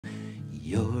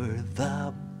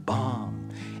the bomb.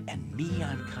 And me,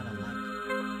 I'm kind of like...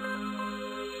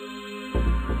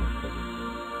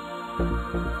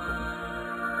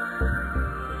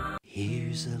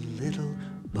 Here's a little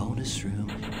bonus room,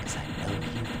 'cause I know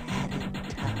you've had it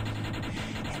tough.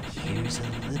 And here's a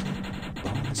little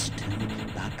bonus tune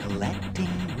about collecting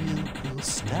real cool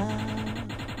stuff.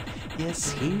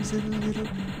 Yes, here's a little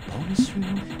bonus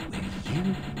room where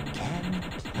you can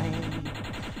play.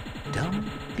 Don't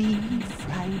be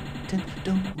frightened,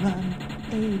 don't run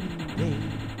away.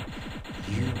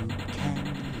 You can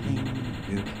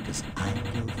linger, 'cause I'm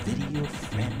your video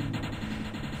friend.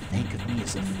 Think of me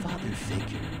as a father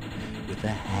figure with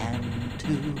a hand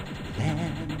to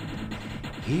lend.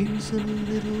 Here's a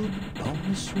little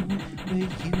bonus room where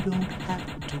you don't have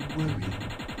to worry.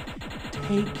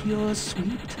 Take your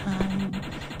sweet time,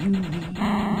 you need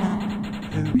not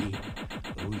hurry.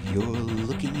 Oh, you're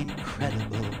looking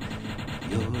incredible,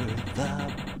 you're the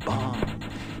bomb.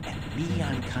 And me,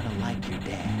 I'm kinda like your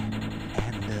dad,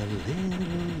 and a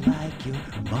little like your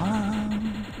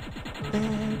mom.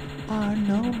 There are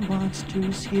no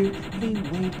monsters here, hey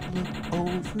wait, look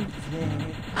over there.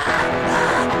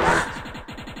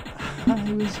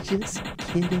 I was just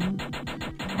kidding,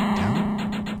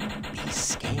 don't be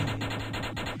scared.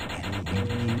 And when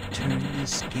you turn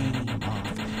this game off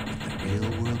with the real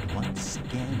world once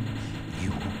again, you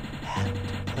won't have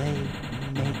to play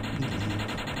make-believe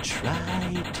or try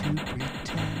to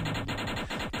pretend.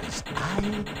 'Cause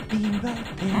I'll be right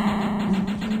there when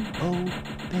you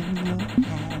open your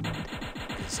hand.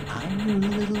 'Cause I'm your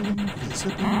little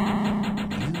invisible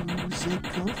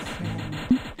musical friend.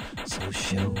 So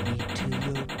show me to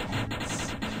your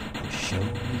pets, or show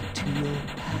me to your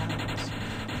pals.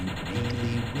 You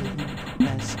really will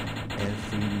impress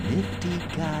every nifty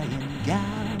guy and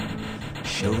gal.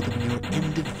 Show them you're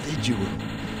individual.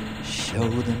 Show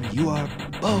them you are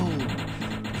bold.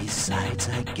 Besides,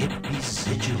 I get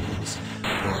residuals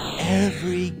for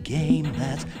every game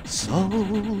that's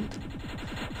sold.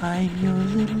 I'm your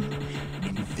little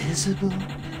invisible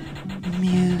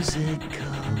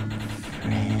musical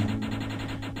friend.